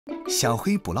小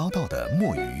黑捕捞到的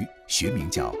墨鱼，学名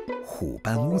叫虎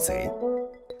斑乌贼，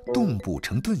洞部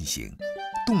呈盾形，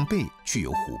洞背具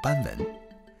有虎斑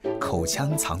纹，口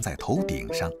腔藏在头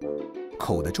顶上，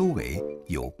口的周围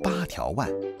有8条腕，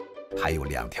还有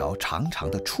2条长长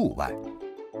的触腕。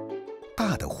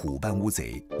大的虎斑乌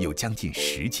贼有将近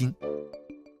10斤，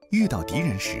遇到敌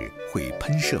人时会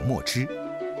喷射墨汁，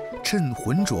趁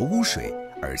浑浊污水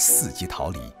而伺机逃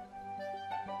离。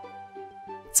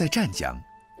在湛江，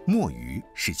墨鱼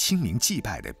是清明祭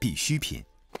拜的必需品，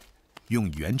用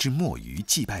原汁墨鱼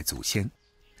祭拜祖先，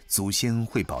祖先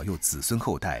会保佑子孙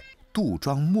后代肚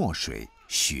装墨水，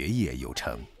学业有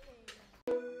成。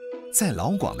在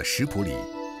老广的食谱里，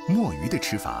墨鱼的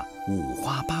吃法五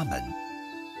花八门。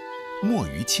墨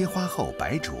鱼切花后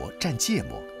白灼蘸芥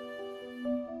末，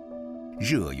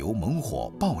热油猛火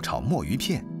爆炒墨鱼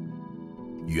片，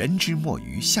原汁墨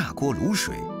鱼下锅卤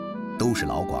水，都是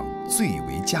老广最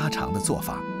为家常的做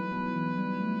法。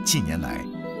近年来，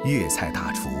粤菜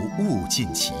大厨物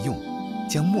尽其用，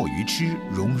将墨鱼汁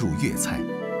融入粤菜，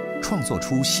创作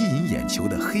出吸引眼球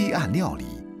的黑暗料理：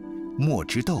墨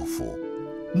汁豆腐、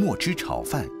墨汁炒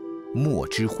饭、墨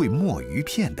汁烩墨鱼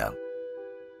片等。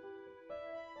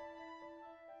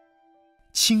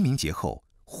清明节后，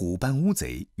虎斑乌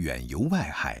贼远游外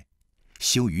海，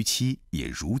休渔期也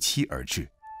如期而至。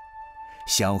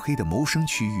小黑的谋生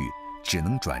区域只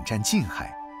能转战近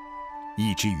海，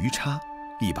一只鱼叉，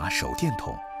一把手电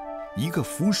筒，一个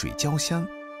浮水胶箱，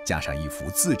加上一幅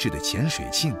自制的潜水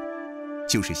镜，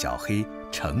就是小黑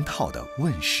成套的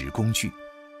问食工具。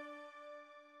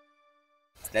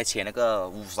来潜那个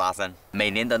乌沙参，每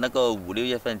年的那个5、6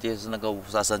月份，就是那个乌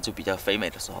沙参就比较肥美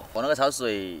的时候。我那个潮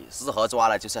水适合抓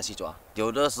了就下去抓，有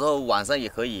的时候晚上也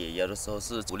可以，有的时候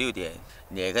是5、6点，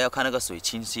哪个要看那个水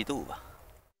清晰度吧。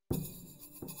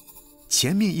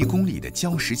前面1公里的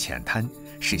礁石浅滩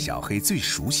是小黑最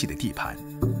熟悉的地盘，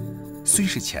虽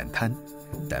是浅滩，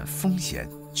但风险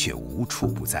却无处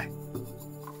不在。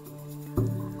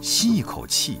吸一口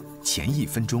气，潜1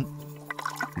分钟，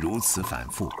如此反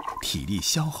复，体力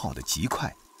消耗得极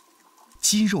快，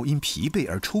肌肉因疲惫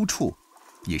而抽搐，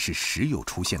也是时有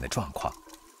出现的状况。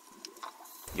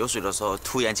有水的时候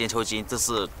突然间抽筋，这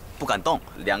是不敢动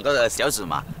，2个小指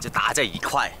嘛就搭在一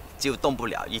块，就动不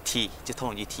了，一踢就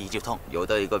痛，一踢就痛。有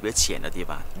的一个比较浅的地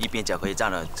方，一边脚可以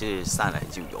站了，就上来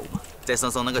就游嘛，再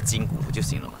松松那个筋骨就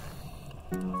行了嘛。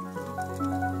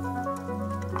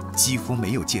几乎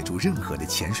没有借助任何的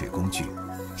潜水工具，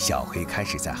小黑开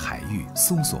始在海域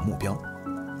搜索目标，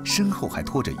身后还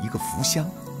拖着一个浮箱。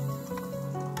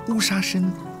乌沙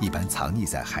参一般藏匿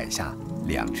在海下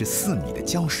2至4米的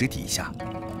礁石底下，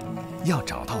要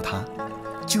找到它，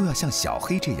就要像小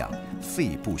黑这样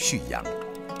肺部蓄氧，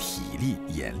体力、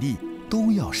眼力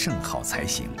都要甚好才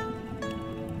行。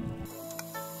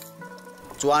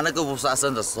抓那个乌沙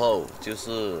参的时候，就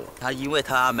是它，因为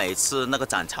它每次那个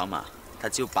涨潮嘛，它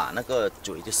就把那个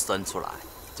嘴就伸出来，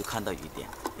就看到鱼点，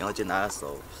然后就拿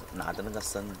手拿着那个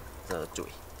参的嘴，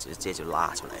直接就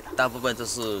拉出来了。大部分都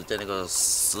是在那个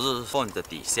石缝的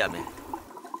底下面。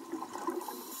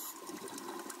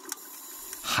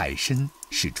海参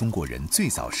是中国人最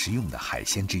早食用的海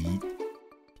鲜之一，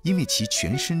因为其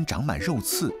全身长满肉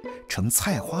刺，呈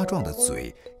菜花状的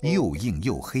嘴又硬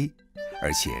又黑，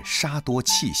而且沙多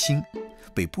气腥，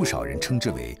被不少人称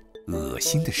之为恶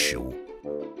心的食物。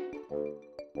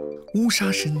乌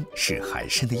沙参是海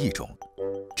参的一种，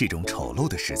这种丑陋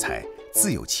的食材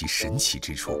自有其神奇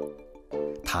之处。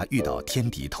它遇到天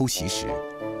敌偷袭时，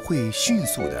会迅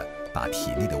速地把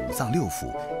体内的5脏6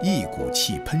腑一股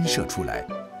气喷射出来，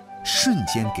瞬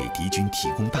间给敌军提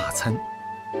供大餐，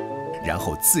然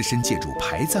后自身借助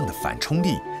排脏的反冲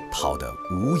力逃得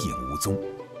无影无踪。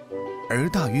而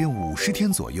大约50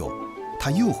天左右，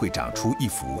它又会长出一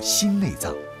副新内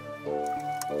脏。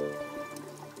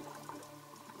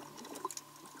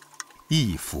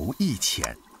一浮一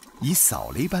潜，以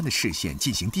扫雷般的视线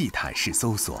进行地毯式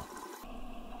搜索。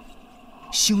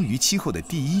休渔期后的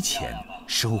第1潜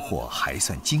收获还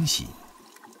算惊喜。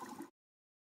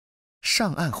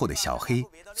上岸后的小黑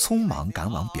匆忙赶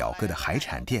往表哥的海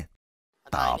产店，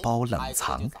打包冷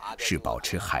藏是保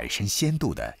持海参鮮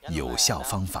度的有效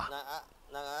方法。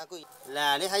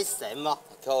嗱，你喺成喎，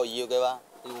可以嘅嘛？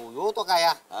如多計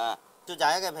啊？啊，就就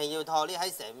一個朋友拖，你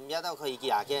喺成日都可以幾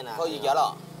啊件啊？可以嘅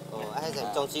咯。哦，喺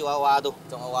成種子娃都，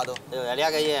種娃都。對，呢一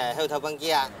個嘢喺頭崩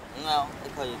機啊。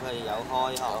可以有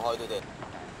開哈。有開對對。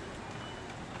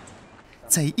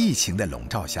在疫情的笼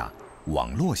罩下，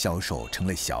网络销售成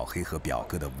了小黑和表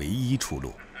哥的唯一出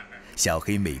路。小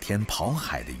黑每天跑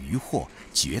海的渔获，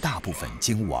绝大部分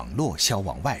经网络销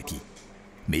往外地。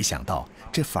没想到，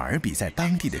这反而比在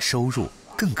当地的收入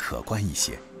更可观一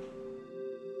些。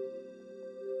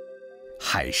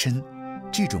海参，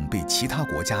这种被其他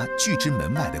国家拒之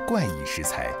门外的怪异食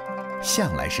材，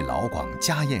向来是老广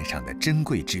家宴上的珍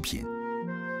贵之品。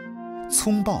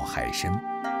葱爆海参、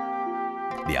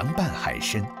凉拌海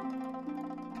参、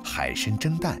海参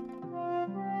蒸蛋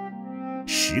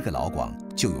，10个老广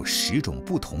就有10种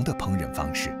不同的烹饪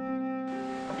方式。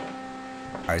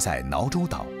而在挠洲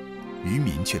岛，渔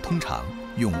民却通常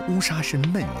用乌沙参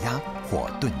焖鸭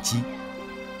或炖鸡。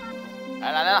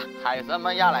来了，海参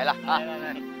焖鸭来了啊！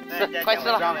吃，快吃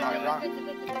了。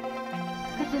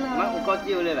我们有高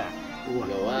椒的呗？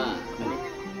有啊。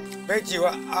没椒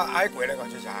啊，爱贵那个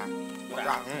就是啥？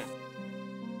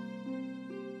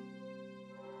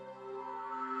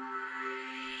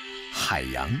海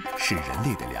洋是人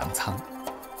类的粮仓，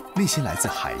那些来自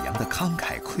海洋的慷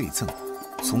慨馈赠，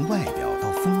从外表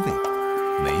到风味，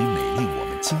每每令我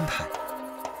们惊叹，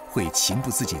会情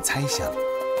不自禁猜想，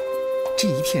这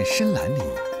一片深蓝里，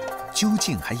究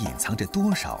竟还隐藏着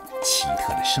多少奇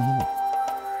特的生物？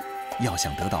要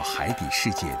想得到海底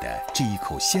世界的这一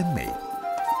口鲜美，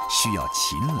需要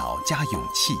勤劳加勇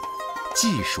气，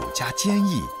技术加坚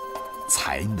毅，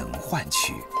才能换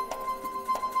取。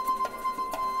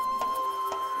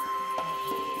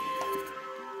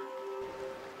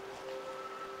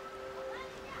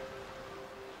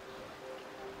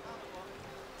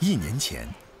1年前，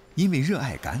因为热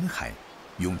爱赶海，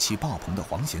勇气爆棚的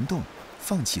黄贤栋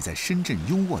放弃在深圳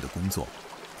优渥的工作，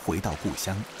回到故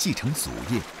乡继承祖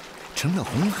业，成了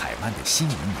红海湾的新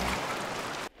渔民。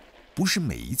不是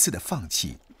每一次的放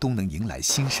弃都能迎来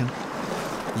新生。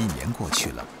1年过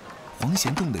去了，黄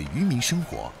贤栋的渔民生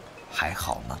活还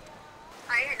好嗎？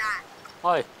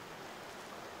係。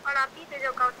我落邊去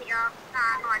做高鐵啊，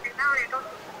同埋剩翻我哋高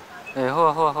鐵。好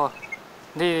啊好啊好啊，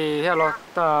你喺度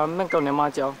得乜夠你媽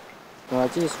教，同埋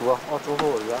技術啊，我做好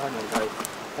而家喺年代，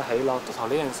得起咯，同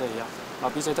呢件事一樣，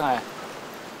啊必須真係，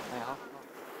好。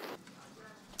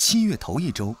7月頭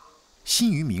1周，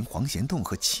新渔民黃賢棟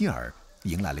和妻兒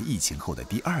迎來了疫情後的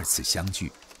第2次相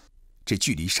聚，這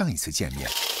距離上一次見面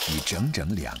已整整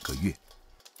2個月。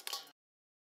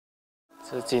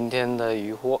這是今天的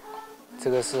漁獲，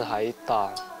這個是海膽、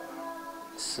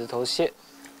石頭蟹，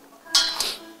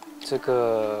這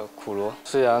個苦螺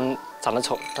雖然長得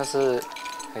醜，但是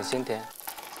很鮮甜。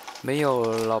沒有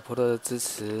老婆的支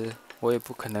持，我也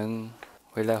不可能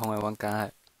回來紅海灣趕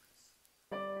海。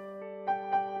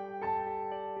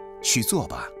去做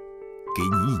吧，給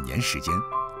你1年時間，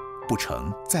不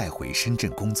成再回深圳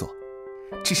工作。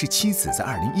這是妻子在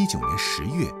2019年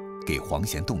10月給黃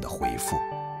賢棟的回復。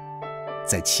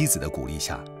在妻子的鼓勵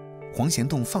下，黃賢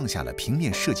棟放下了平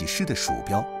面設計師的鼠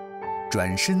標，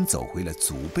轉身走回了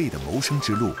祖輩的謀生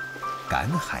之路，趕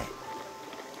海。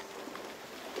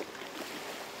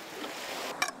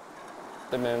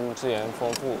這邊資源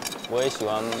豐富，我也喜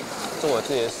歡做我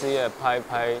自己的事業，拍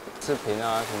視頻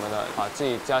啊什麼的，把自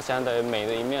己家鄉的美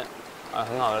的一面，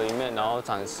很好的一面，然後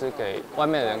展示給外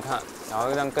面的人看，然後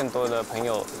讓更多的朋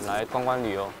友來觀光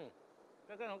旅遊。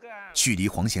距離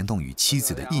黃賢棟與妻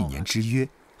子的1年之約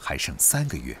還剩3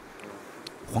個月，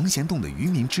黃賢棟的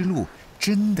漁民之路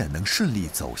真的能順利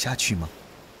走下去嗎？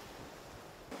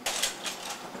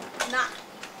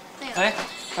哎，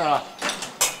到了，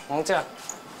黃醬。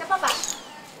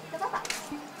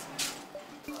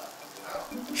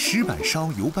石板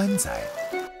燒油斑仔、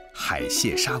海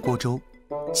蟹砂鍋粥、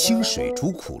清水煮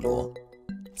苦螺，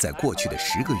在過去的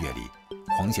10個月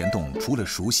裡，黃賢棟除了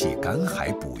熟悉趕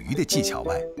海捕魚的技巧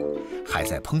外，還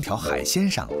在烹調海鮮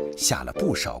上下了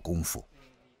不少功夫。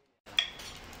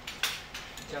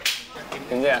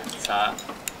點啫？茶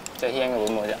最香嘅會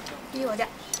冇啫？呢個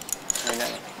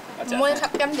啫。唔可以吸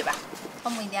金碟啊？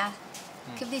我唔會啊。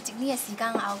吸啲整呢嘅時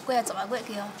間熬幾日10個月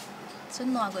嘅，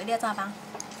想耐過呢一陣飯。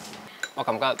我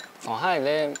感覺上海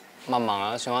咧慢慢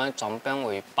啊，想轉變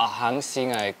為百行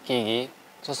線嘅記憶，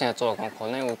做成日做功課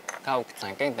咧會較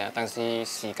難經定，但是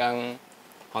時間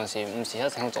還是唔是一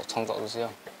清楚創作嘅時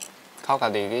候，靠家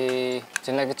己嘅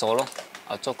盡力去做咯。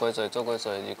啊，做幾做，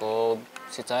如果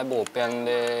實在無變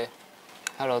咧，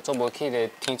喺度做唔起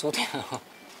咧，天注定。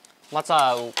我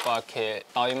早有掛去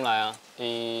抖音來啊，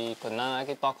伊本來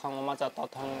去多看，我早多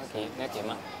通去那個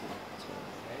嘛。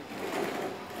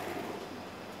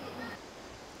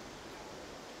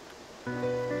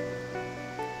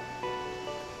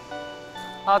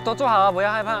啊，多坐好啊，不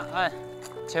要害怕。哎，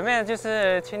前面就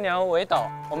是青鸟尾岛，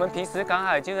我们平时赶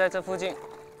海就在这附近。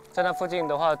在那附近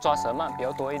的话，抓蛇鳗比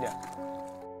较多一点。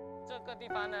这个地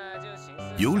方呢，就形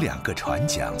式由2個船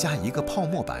桨加1個泡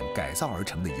沫板改造而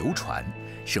成的遊船，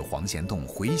是黃賢棟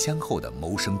回鄉後的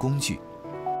謀生工具。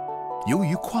由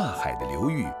於跨海的流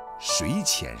域水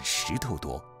淺石頭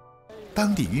多，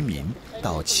当地渔民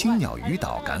到青鸟鱼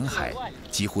岛赶海，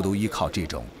几乎都依靠这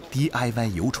种 DIY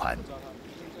游船。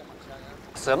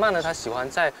蛇鳗呢，它喜欢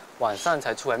在晚上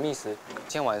才出来觅食。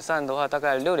今天晚上的话，大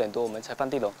概6点多我们才放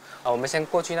地笼。我们先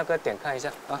过去那个点看一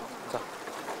下啊，走。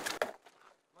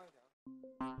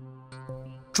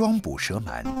装捕蛇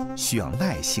鳗需要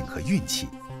耐性和运气，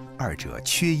二者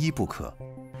缺一不可。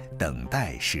等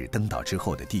待是登岛之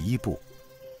后的第一步，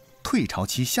退潮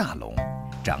期下笼，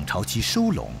涨潮期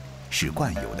收笼是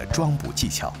惯有的装捕技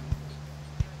巧。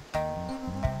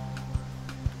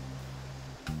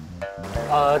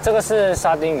这个是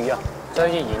沙丁鱼啊，这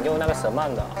是引诱那个蛇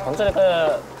鳗的，从这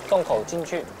个洞口进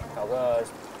去，搞个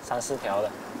3、4条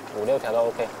的，5、6条都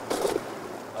OK。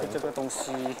这个东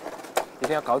西一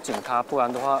定要搞紧它，不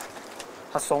然的话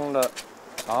它松了，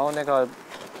然后那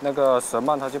个蛇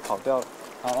鳗它就跑掉了。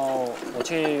然后我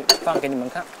去放给你们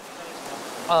看。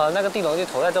那个地笼就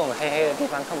投在这种黑黑的地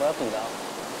方，看不到底的，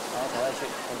然后投下去，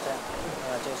就这样，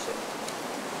让它进水。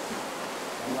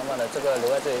慢慢的，这个留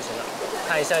在这里就行了。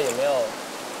看一下有没有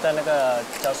在那个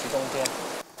礁石中间。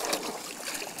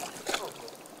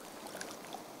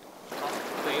好，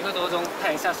等1个多钟，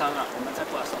太阳下山了，我们再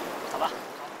过来收，好吧？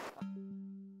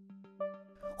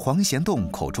黄贤栋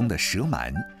口中的蛇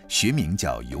鳗，学名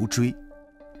叫油锥。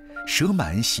蛇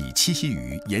鳗喜栖息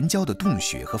于岩礁的洞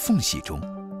穴和缝隙中，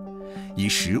以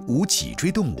食无脊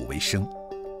椎动物为生，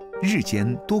日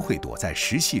间多会躲在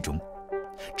石隙中，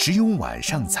只有晚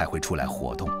上才会出来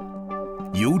活动。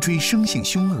油锥生性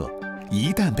凶恶，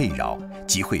一旦被扰，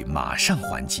即会马上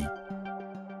还击。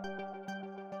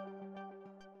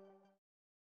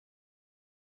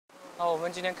我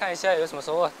们今天看一下有什么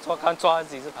收获，抓了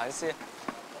几只螃蟹，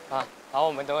然后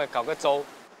我们等会搞个粥。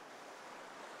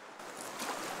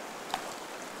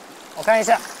我看一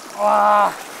下，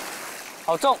哇，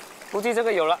好重，估计这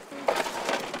个有了。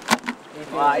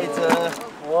哇，一只，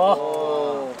哇，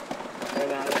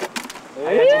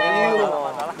哎呀，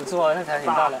不错，那条挺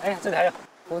大的。哎，这里还有，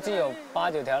估计有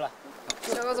8、9条了。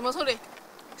小的怎么处理？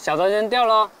小的扔掉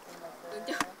喽，扔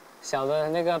掉。小的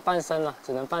那个半生了，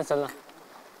只能半生了。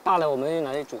大的我们就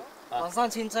拿去煮。晚上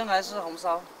清蒸还是红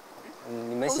烧？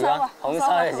你们喜欢？红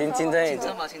烧已经清蒸一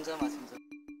次。清蒸吧。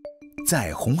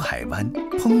在红海湾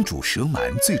烹煮蛇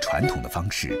鳗最传统的方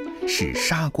式是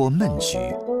砂锅焖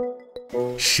焗。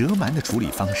蛇鳗的处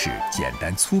理方式简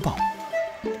单粗暴，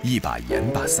一把盐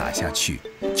巴撒下去，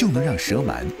就能让蛇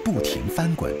鳗不停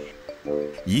翻滚，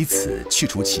以此去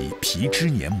除其皮脂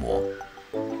黏膜。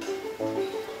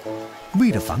为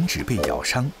了防止被咬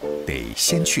伤，得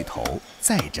先去头，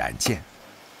再斩件。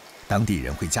当地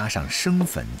人会加上生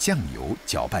粉、酱油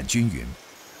搅拌均匀，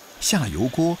下油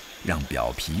锅让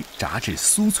表皮炸至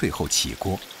酥脆后起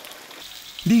锅。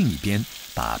另一边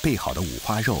把备好的五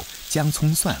花肉、姜、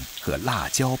葱、蒜和辣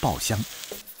椒爆香，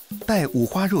待五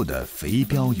花肉的肥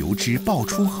膘油脂爆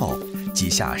出后，即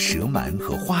下蛇鳗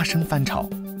和花生翻炒。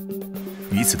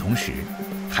与此同时，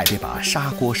还得把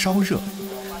砂锅烧热，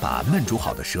把焖煮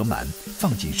好的蛇鳗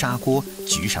放进砂锅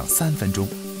焗上3分钟。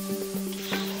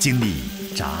经历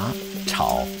炸、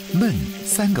炒、焖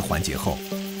3个环节后，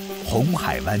红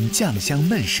海湾酱香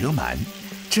焖蛇鳗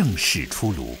正式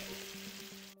出炉。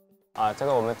这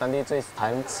个我们当地最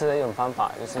常吃的一种方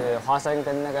法，就是花生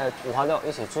跟那个五花肉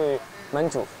一起去焖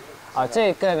煮。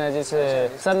这个呢就是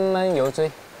生焖油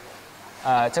锥，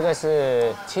这个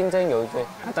是清蒸油锥，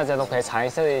大家都可以尝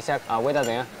试一下味道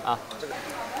怎样啊？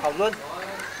好嫩，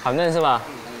好嫩是吧？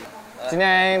今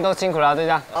天都辛苦了，大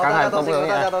家，赶海都不容易，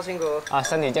大家都辛苦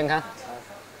身体健康。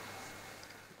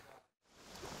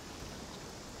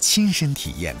亲身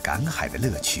体验赶海的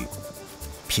乐趣，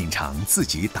品尝自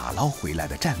己打捞回来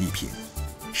的战利品，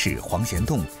是黄贤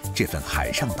栋这份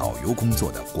海上导游工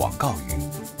作的广告语，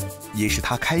也是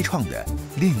他开创的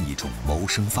另一种谋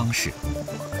生方式。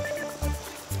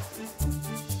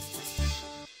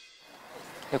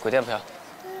你几點票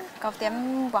9點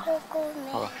啩。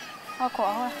好吧。我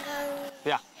過好啦。不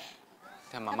要，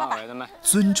聽媽媽來的咩？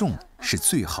尊重是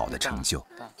最好的成就，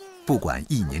不管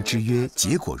1年之約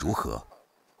結果如何，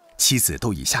妻子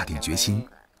都已下定決心，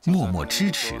默默支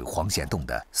持黃賢棟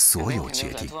的所有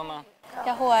決定。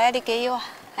要好啊，你幾要啊？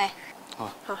係。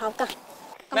好。好的。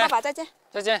跟爸爸再見。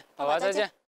再見，爸爸再見。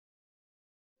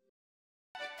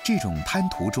這種灘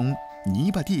塗中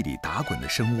泥巴地裡打滾的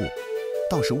生物，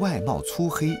倒是外貌粗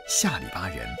黑下里巴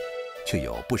人，卻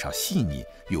有不少細膩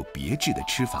又別致的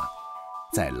吃法，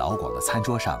在老廣的餐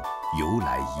桌上由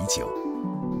來已久。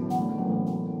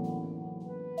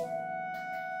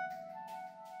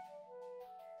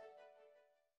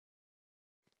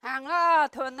行啊，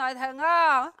團來停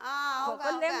啊！好個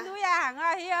靚女啊，行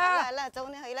啊去啊！來，走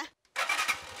你去啦。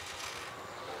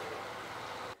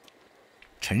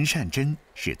陈善珍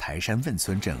是台山汶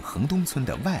村镇横东村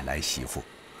的外来媳妇。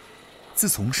自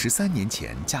从13年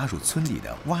前加入村里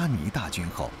的挖泥大军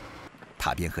后，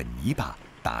她便和泥巴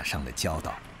打上了交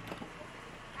道。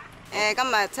今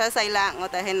日出世啦，我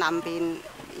哋去南邊，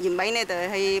月尾呢就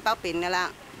去北邊噶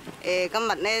啦。今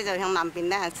日呢就向南邊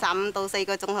呢係3到4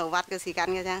個鐘頭挖嘅時間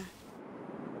嘅啫。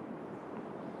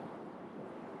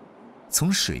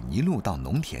從水泥路到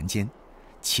農田間，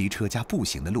騎車加步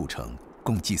行的路程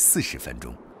共計40分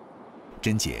鐘。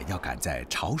珍姐要趕在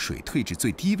潮水退至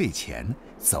最低位前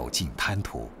走進灘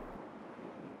塗。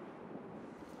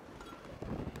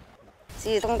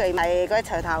自動地咪嗰啲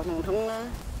鋤頭同桶啦。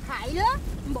係啦，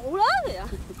冇啦其實。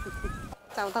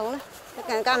就到啦，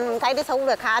間唔睇啲草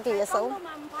就卡住隻手。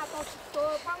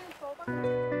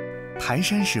台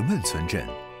山市汶村镇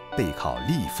背靠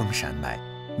立峰山脉，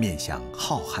面向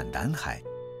浩瀚南海，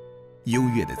优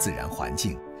越的自然环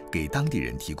境给当地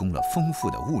人提供了丰富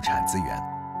的物产资源。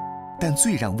但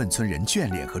最让汶村人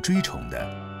眷恋和追崇的，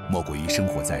莫过于生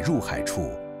活在入海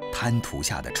处滩涂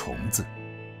下的虫子。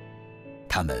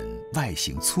它们外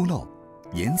形粗陋，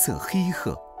颜色黑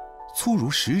褐，粗如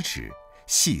食指，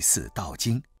细似稻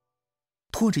茎，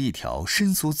拖着一条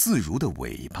伸缩自如的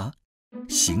尾巴，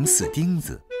形似钉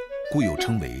子，故又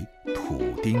称为土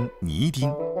钉、泥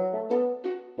钉。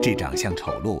这长相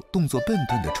丑陋、动作笨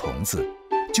钝的虫子，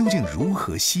究竟如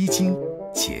何吸睛，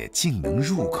且竟能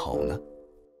入口呢？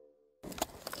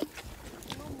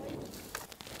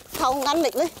靠眼力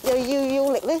咧，又要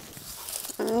腰力咧，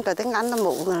佢啲眼都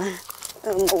冇噶啦，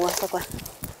冇啊，不過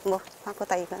冇發過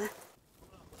第二個啦。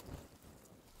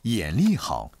眼力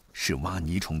好是挖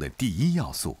泥虫的第一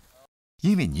要素，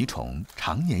因为泥虫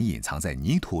常年隐藏在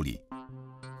泥土里，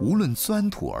无论钻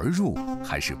土而入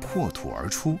还是破土而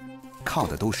出，靠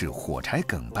的都是火柴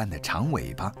梗般的长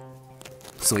尾巴。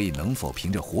所以，能否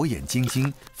凭着火眼金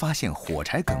睛发现火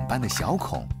柴梗般的小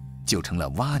孔，就成了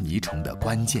挖泥虫的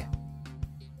關鍵。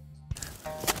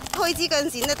開始嗰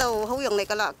陣時呢就好用力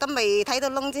噶啦，咁未睇到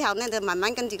窿之後呢，就慢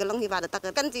慢跟住個窿去挖就得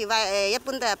嘅。跟住挖一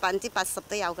般都係80%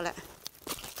都有噶啦。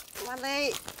挖呢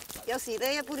有時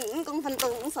呢一般5公分到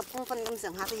50公分咁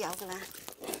上下都有噶啦。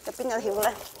入邊有條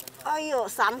啦，哎呦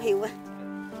3條啊！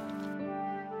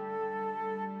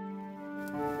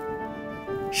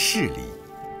視力、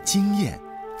經驗、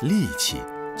力氣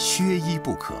缺一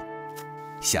不可。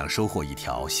想收穫一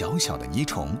條小小的泥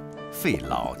蟲，費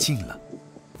老勁了。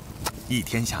一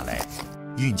天下來，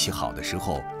運氣好的時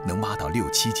候能挖到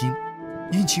6、7斤，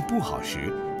運氣不好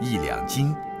時1、2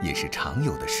斤也是常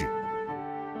有的事。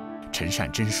陳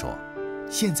善珍說，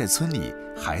現在村裡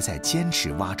還在堅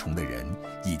持挖蟲的人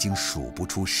已經數不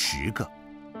出10個。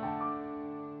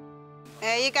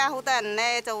依家好多人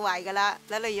呢做圍噶啦，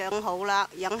攞嚟養蠔啦、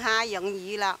養蝦、養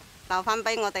魚啦，留翻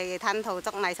俾我哋灘塗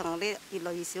捉泥蟲啲越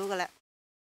來越少噶啦。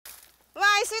喂，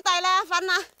師弟啦，瞓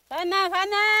啦！瞓啦，瞓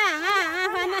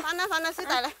啦，師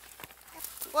弟啦！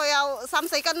我有3、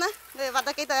4斤啦，你哋挖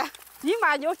到幾多啊？起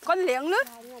碼有斤2啦。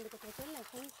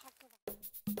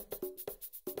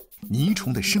泥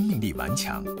蟲的生命力頑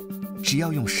強，只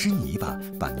要用濕泥巴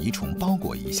把泥蟲包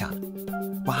裹一下，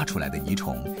挖出來的泥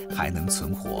蟲還能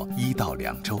存活1到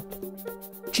2周。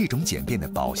這種簡便的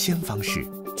保鮮方式，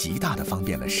極大地方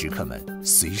便了食客們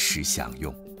隨時享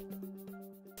用。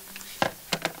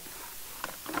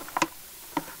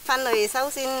翻嚟首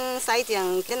先洗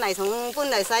淨啲泥蟲，搬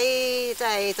嚟洗即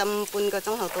係浸半個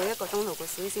鐘頭到1個鐘頭個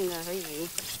水先就可以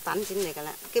反轉嚟㗎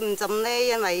啦。佢唔浸呢，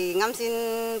因為啱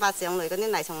先挖上嚟嗰啲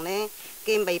泥蟲呢，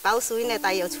佢未包水呢，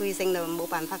帶有脆性就冇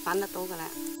辦法反得到㗎啦。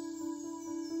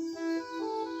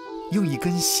用一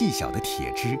根細小的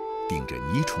鐵枝頂着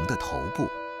泥蟲的頭部，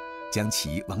將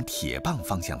其往鐵棒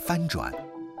方向翻轉，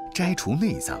摘除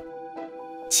內臟，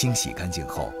清洗乾淨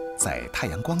後，在太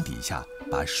陽光底下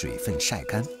把水分曬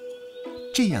乾。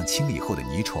這樣清理後的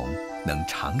泥蟲能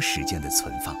長時間的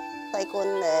存放。細罐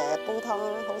煲湯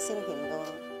好鮮甜㗎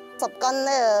，10斤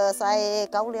呢曬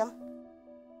9兩。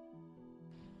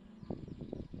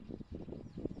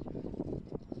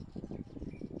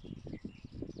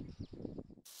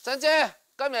珍姐，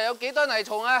今日有幾多泥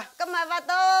蟲啊？今日挖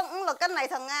到5、6斤泥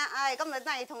蟲啊！唉，今日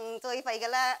泥蟲最肥㗎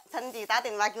啦，趁住打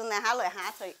電話叫你考慮下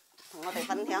一次同我哋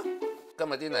分享。今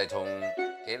日啲泥蟲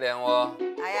幾靚喎！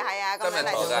係啊，今日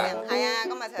泥蟲靚，係啊，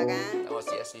今日除㗎。等我試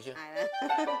一試先。係啦。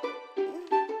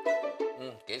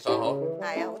幾爽好。係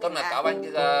啊，好。今日搞翻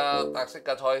啲嘅特色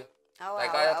嘅菜，大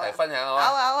家一齊分享好啊！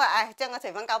好啊，唉，將個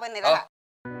廚房交俾你啦。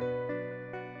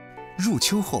入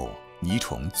秋後，泥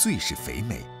蟲最是肥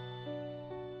美。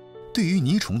對於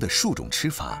泥蟲的數種吃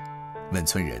法，汶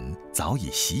村人早已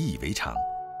習以為常。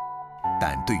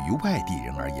但對於外地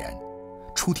人而言，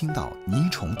初聽到泥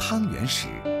蟲湯圓時，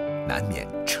难免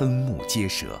瞠目结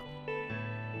舌。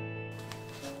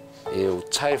要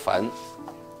猜粉，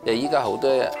依家好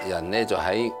多人咧就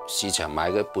喺市場買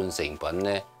嘅半成品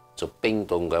咧，就冰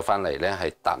凍嘅翻嚟咧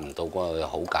係達唔到嗰個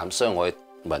口感，所以我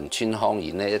汶川湯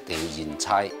圓咧一定要現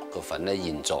猜個粉咧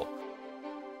現做。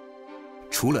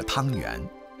除了湯圓、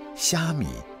蝦米、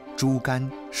豬肝、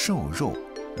瘦肉、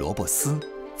蘿蔔絲、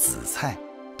紫菜，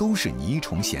都是泥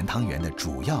蟲鹹湯圓的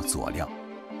主要佐料。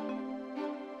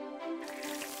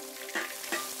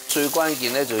最關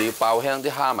鍵咧就要爆香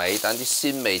啲蝦米，等啲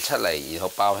鮮味出嚟，然後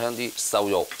爆香啲瘦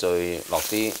肉，再落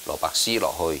啲蘿蔔絲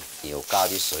落去，然後加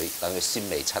啲水，等佢鮮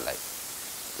味出嚟。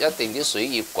一定啲水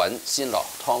要滾先落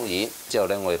湯圓，之後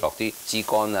咧我哋落啲枝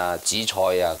乾啊、紫菜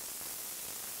啊。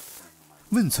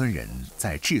汶村人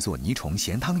在制作泥蟲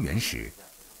鹹湯圓時，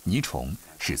泥蟲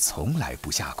是從來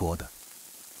不下鍋的。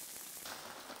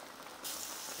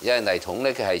因為泥蟲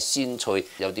咧佢係鮮脆，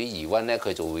有啲餘溫咧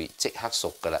佢就會即刻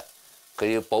熟㗎啦。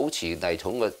佢要保持泥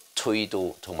蟲嘅脆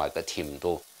度同埋個甜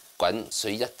度，滾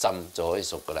水一浸就可以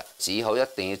熟㗎啦。只好一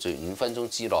定要在5分鐘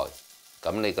之內，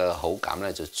咁你嘅口感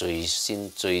咧就最鮮、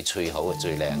最脆口、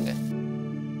最靚嘅。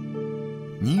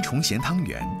泥蟲鹹湯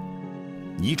圓，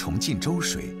泥蟲浸粥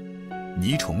水，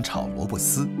泥蟲炒蘿蔔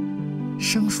絲，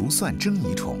生熟蒜蒸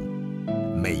泥蟲，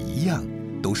每一樣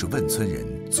都是汶村人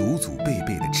祖祖輩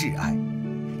輩的摯愛，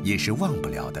也是忘不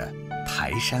了的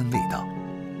台山味道。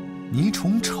泥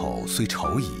蟲丑雖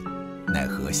丑矣，奈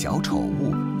何小丑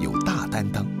物有大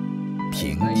擔當，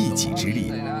憑一己之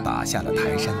力打下了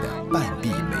台山的半壁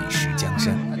美食江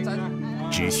山。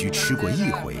只需吃過一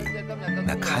回，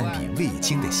那堪比味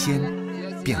精的鮮，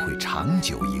便會長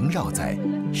久縈繞在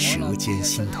舌尖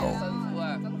心頭。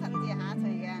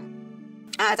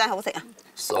啊，真係好食啊！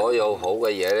所有好嘅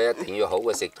嘢咧，一定要好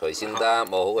嘅食材先得，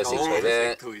冇好嘅食材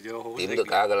咧，點都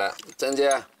假噶啦。真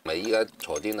姐，咪依家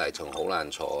坐啲泥蟲好難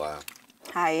坐啊！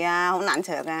係啊，好難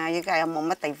坐噶，依家又冇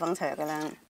乜地方坐噶啦。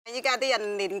依家啲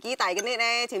人年紀大嗰啲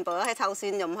咧，全部都喺湊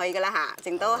孫入唔去噶啦嚇，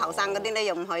淨到後生嗰啲咧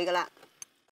入唔去噶啦。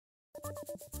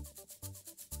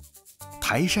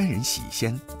台山人喜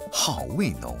鮮，好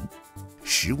味濃，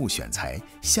食物選材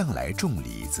向來重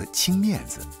里子輕面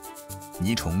子。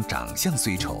泥蟲長相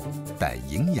雖醜，但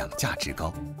營養價值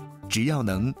高。只要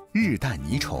能日啖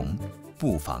泥蟲，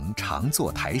不妨常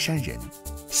做台山人。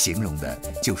形容的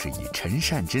就是以陳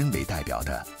善珍為代表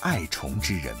的愛蟲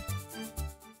之人。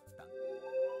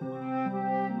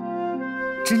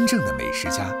真正的美食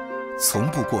家，從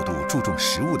不過度注重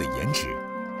食物的顏值，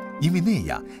因為那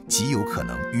樣極有可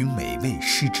能與美味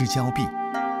失之交臂。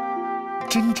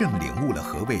真正領悟了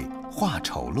何謂化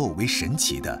醜陋為神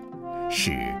奇的，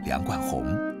是梁冠宏、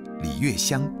李月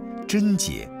香、珍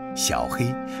姐、小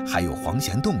黑，還有黃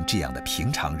賢棟這樣的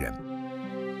平常人。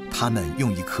他們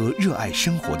用一顆熱愛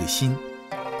生活的心，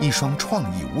一雙創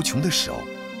意無窮的手，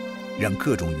讓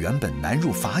各種原本難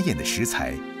入法眼的食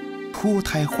材脫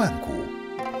胎換骨，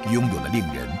擁有了令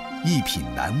人一品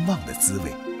難忘的滋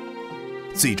味，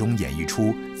最終演繹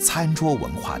出餐桌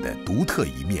文化的獨特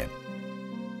一面，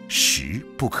食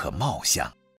不可貌相。